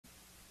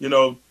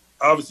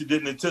obviously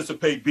didn't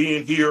anticipate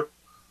being here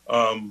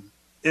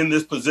in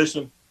this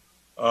position.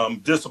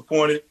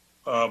 Disappointed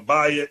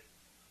by it.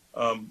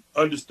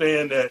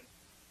 Understand that,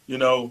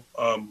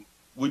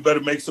 we better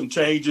make some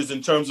changes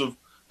in terms of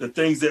the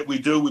things that we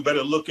do. We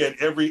better look at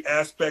every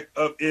aspect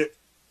of it,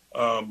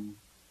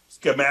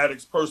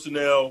 schematics,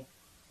 personnel,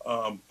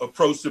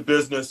 approach to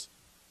business.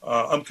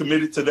 I'm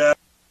committed to that.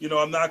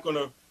 I'm not going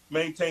to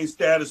maintain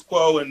status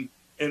quo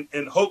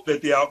and hope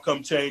that the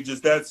outcome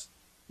changes. That's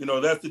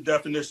the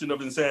definition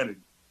of insanity.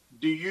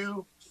 Do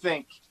you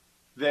think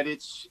that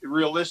it's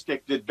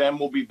realistic that Ben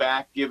will be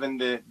back given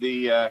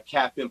the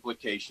cap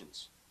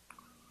implications?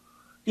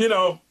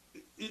 I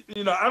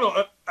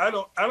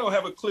don't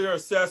have a clear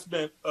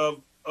assessment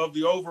of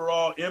the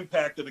overall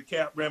impact of the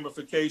cap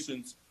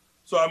ramifications.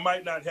 So I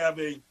might not have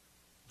a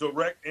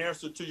direct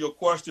answer to your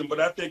question, but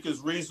I think it's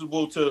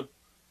reasonable to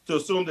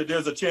assume that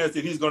there's a chance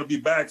that he's going to be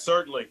back,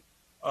 certainly.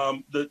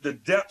 The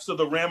depths of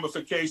the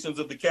ramifications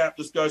of the cap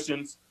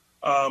discussions,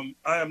 I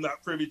am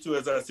not privy to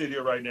as I sit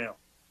here right now.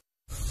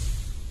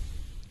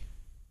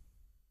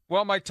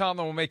 Well, Mike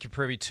Tomlin will make you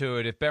privy to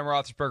it. If Ben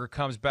Roethlisberger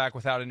comes back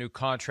without a new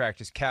contract,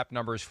 his cap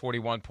number is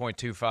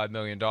 $41.25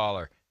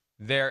 million.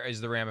 There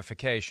is the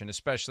ramification,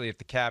 especially if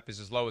the cap is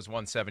as low as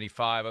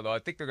 $175, although I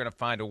think they're going to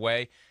find a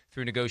way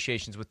through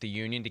negotiations with the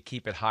union to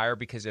keep it higher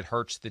because it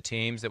hurts the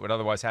teams that would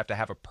otherwise have to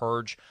have a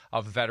purge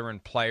of veteran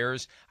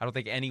players. I don't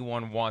think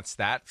anyone wants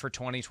that for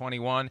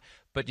 2021,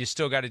 but you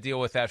still got to deal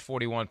with that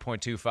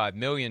 $41.25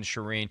 million,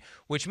 Charean,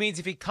 which means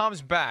if he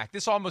comes back,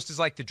 this almost is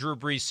like the Drew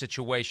Brees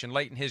situation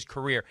late in his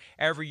career.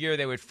 Every year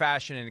they would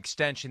fashion an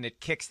extension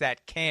that kicks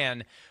that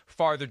can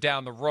farther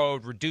down the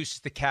road, reduces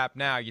the cap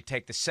now. You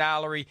take the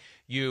salary,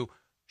 you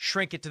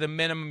shrink it to the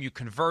minimum, you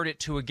convert it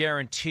to a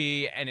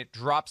guarantee, and it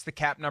drops the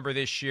cap number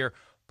this year.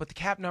 But the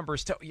cap number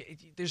is still,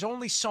 there's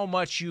only so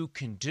much you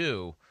can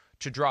do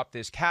to drop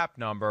this cap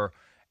number,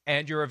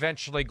 and you're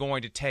eventually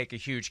going to take a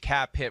huge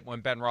cap hit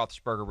when Ben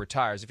Roethlisberger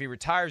retires. If he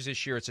retires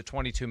this year, it's a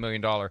 $22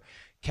 million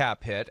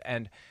cap hit.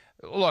 And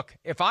look,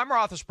 if I'm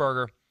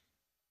Roethlisberger,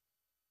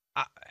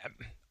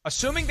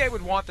 assuming they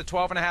would want the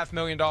 $12.5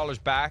 million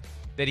back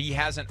that he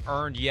hasn't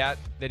earned yet,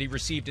 that he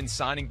received in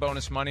signing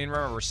bonus money, and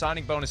remember,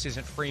 signing bonus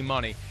isn't free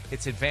money,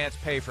 it's advance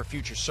pay for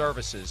future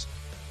services.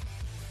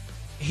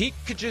 He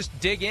could just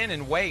dig in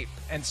and wait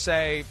and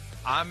say,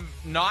 I'm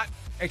not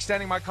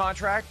extending my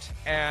contract,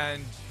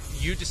 and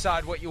you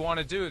decide what you want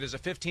to do. There's a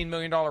 $15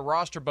 million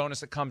roster bonus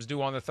that comes due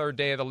on the third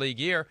day of the league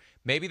year.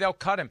 Maybe they'll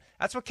cut him.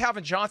 That's what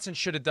Calvin Johnson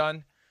should have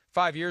done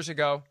 5 years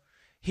ago.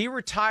 He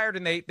retired,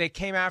 and they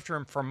came after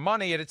him for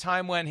money at a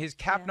time when his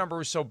cap number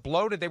was so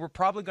bloated they were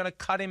probably going to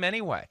cut him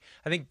anyway.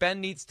 I think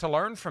Ben needs to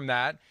learn from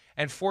that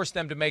and force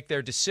them to make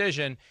their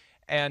decision.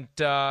 And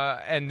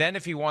then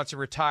if he wants to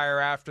retire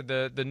after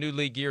the new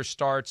league year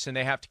starts and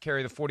they have to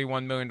carry the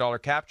 $41 million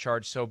cap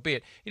charge, so be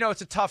it.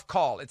 It's a tough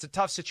call. It's a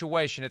tough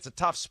situation. It's a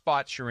tough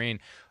spot, Charean.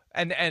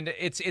 And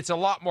it's a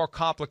lot more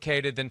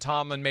complicated than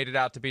Tomlin made it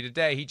out to be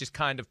today. He just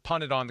kind of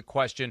punted on the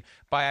question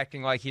by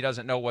acting like he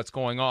doesn't know what's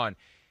going on.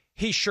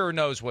 He sure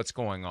knows what's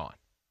going on.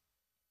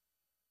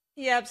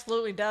 He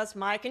absolutely does,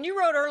 Mike. And you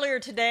wrote earlier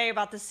today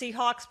about the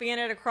Seahawks being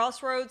at a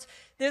crossroads.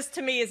 This,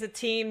 to me, is a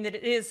team that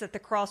is at the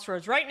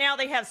crossroads. Right now,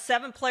 they have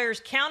 7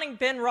 players, counting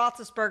Ben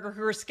Roethlisberger,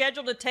 who are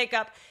scheduled to take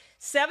up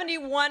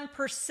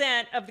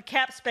 71% of the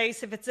cap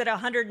space if it's at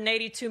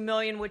 $182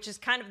 million, which is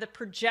kind of the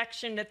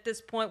projection at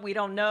this point. We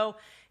don't know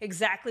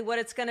exactly what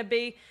it's going to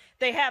be.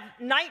 They have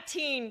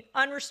 19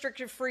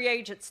 unrestricted free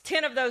agents.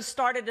 10 of those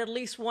started at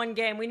least one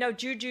game. We know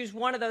Juju's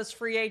one of those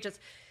free agents.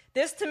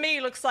 This, to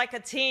me, looks like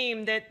a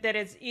team that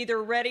is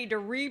either ready to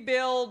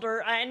rebuild,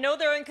 or I know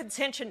they're in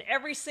contention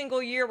every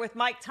single year with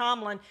Mike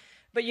Tomlin,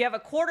 but you have a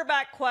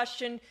quarterback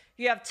question.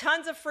 You have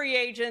tons of free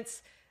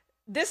agents.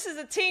 This is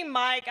a team,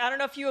 Mike, I don't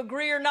know if you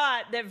agree or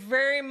not, that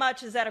very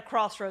much is at a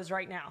crossroads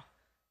right now.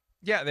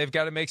 Yeah, they've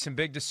got to make some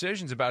big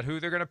decisions about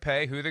who they're going to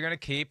pay, who they're going to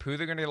keep, who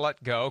they're going to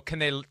let go. Can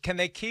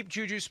they keep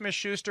Juju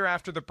Smith-Schuster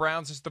after the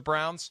Browns is the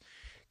Browns?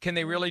 Can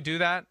they really do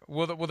that?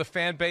 Will the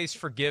fan base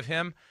forgive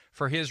him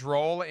for his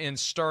role in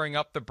stirring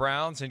up the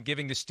Browns and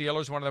giving the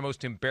Steelers one of the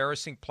most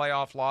embarrassing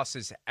playoff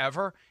losses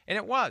ever? And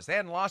it was. They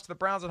hadn't lost to the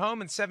Browns at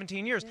home in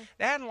 17 years. Yeah.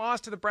 They hadn't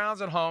lost to the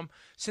Browns at home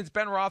since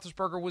Ben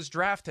Roethlisberger was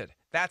drafted.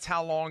 That's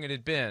how long it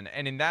had been.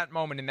 And in that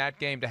moment, in that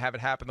game, to have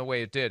it happen the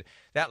way it did,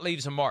 that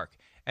leaves a mark.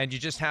 And you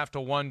just have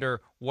to wonder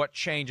what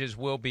changes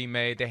will be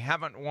made. They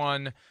haven't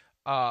won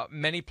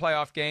many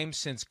playoff games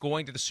since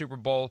going to the Super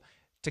Bowl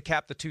to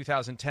cap the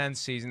 2010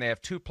 season. They have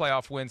 2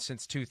 playoff wins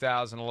since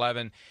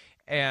 2011.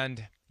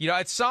 And,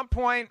 at some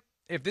point,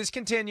 if this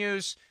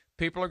continues,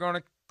 people are going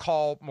to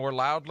call more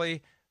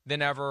loudly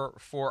than ever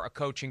for a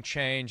coaching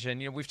change.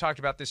 And, we've talked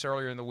about this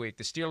earlier in the week.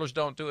 The Steelers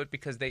don't do it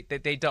because they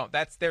don't.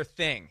 That's their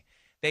thing.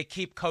 They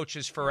keep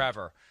coaches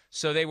forever.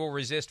 So they will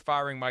resist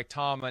firing Mike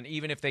Tomlin,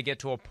 even if they get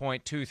to a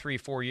point 2, 3,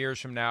 4 years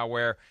from now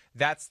where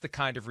that's the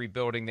kind of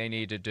rebuilding they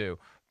need to do.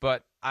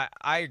 But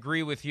I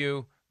agree with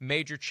you.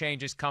 Major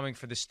changes coming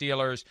for the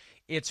Steelers.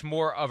 It's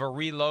more of a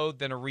reload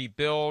than a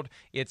rebuild.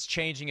 It's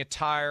changing a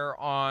tire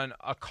on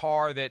a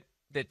car that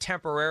that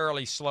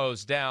temporarily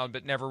slows down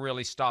but never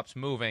really stops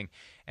moving,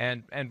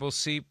 and we'll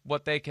see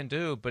what they can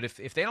do. But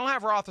if they don't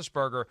have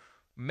Roethlisberger,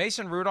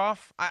 Mason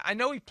Rudolph, I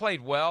know he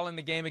played well in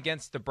the game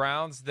against the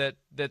Browns. That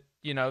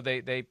you know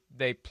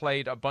they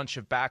played a bunch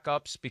of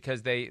backups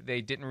because they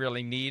didn't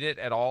really need it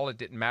at all. It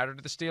didn't matter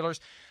to the Steelers.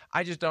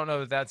 I just don't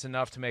know that that's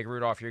enough to make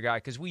Rudolph your guy,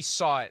 because we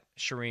saw it,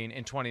 Charean,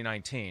 in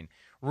 2019.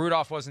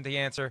 Rudolph wasn't the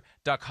answer.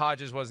 Duck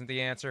Hodges wasn't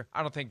the answer.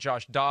 I don't think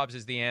Josh Dobbs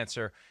is the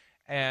answer.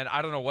 And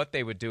I don't know what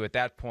they would do at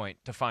that point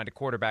to find a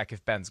quarterback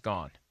if Ben's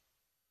gone.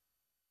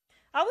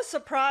 I was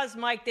surprised,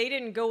 Mike, they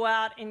didn't go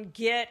out and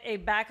get a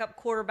backup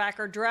quarterback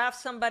or draft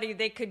somebody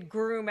they could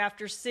groom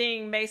after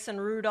seeing Mason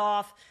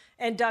Rudolph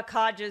and Duck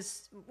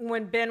Hodges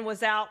when Ben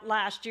was out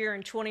last year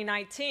in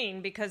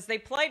 2019, because they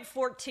played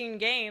 14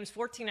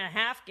 and a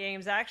half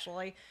games,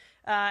 actually,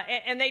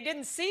 and they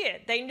didn't see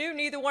it. They knew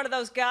neither one of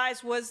those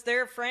guys was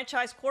their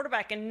franchise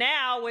quarterback. And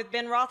now with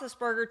Ben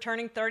Roethlisberger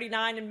turning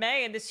 39 in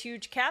May and this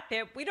huge cap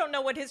hit, we don't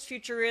know what his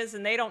future is,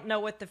 and they don't know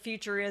what the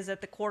future is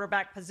at the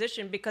quarterback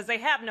position because they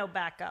have no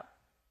backup.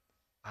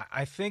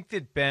 I think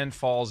that Ben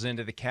falls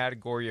into the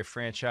category of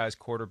franchise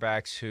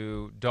quarterbacks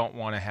who don't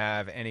want to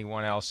have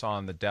anyone else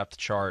on the depth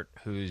chart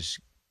who's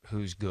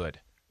good,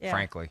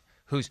 frankly.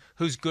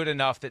 Who's good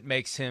enough that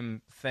makes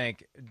him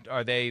think,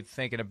 are they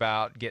thinking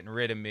about getting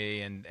rid of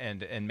me? And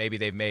maybe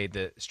they've made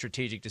the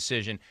strategic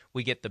decision,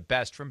 we get the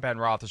best from Ben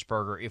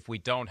Roethlisberger if we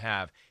don't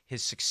have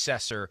his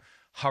successor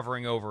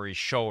hovering over his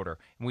shoulder.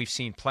 And we've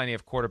seen plenty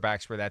of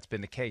quarterbacks where that's been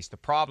the case. The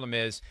problem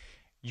is,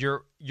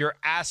 you're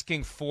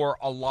asking for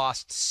a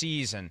lost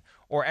season,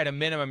 or at a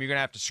minimum, you're going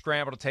to have to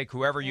scramble to take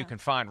whoever you can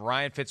find,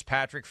 Ryan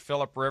Fitzpatrick,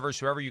 Phillip Rivers,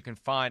 whoever you can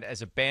find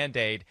as a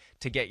Band-Aid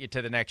to get you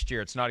to the next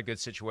year. It's not a good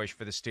situation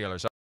for the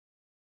Steelers.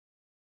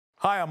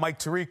 Hi, I'm Mike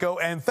Tirico,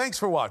 and thanks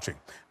for watching.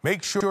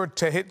 Make sure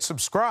to hit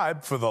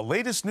subscribe for the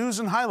latest news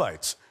and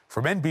highlights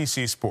from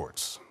NBC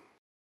Sports.